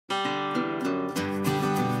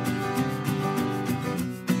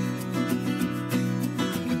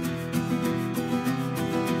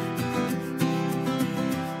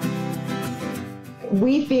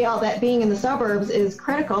we feel that being in the suburbs is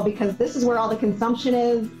critical because this is where all the consumption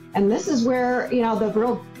is, and this is where, you know, the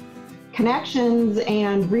real connections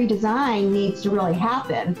and redesign needs to really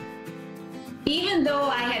happen. Even though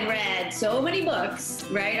I had read so many books,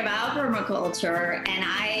 right, about permaculture, and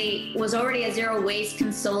I was already a zero waste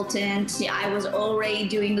consultant, I was already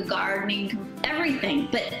doing the gardening, everything,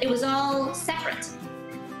 but it was all separate.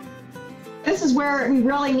 This is where we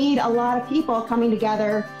really need a lot of people coming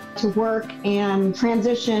together to work and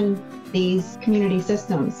transition these community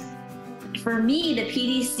systems. For me, the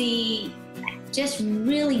PDC just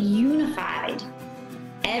really unified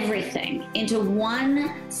everything into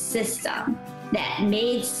one system that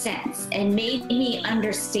made sense and made me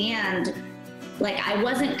understand, like, I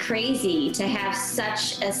wasn't crazy to have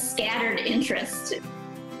such a scattered interest.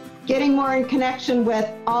 Getting more in connection with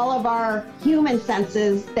all of our human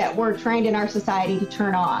senses that we're trained in our society to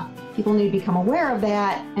turn off. People need to become aware of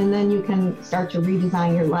that, and then you can start to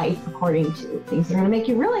redesign your life according to things that are going to make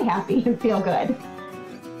you really happy and feel good.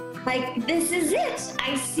 Like, this is it.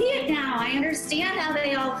 I see it now. I understand how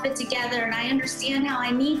they all fit together, and I understand how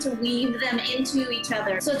I need to weave them into each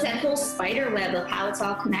other. So it's that whole spider web of how it's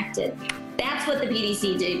all connected. That's what the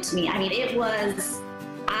PDC did to me. I mean, it was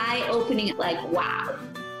eye-opening, like, wow.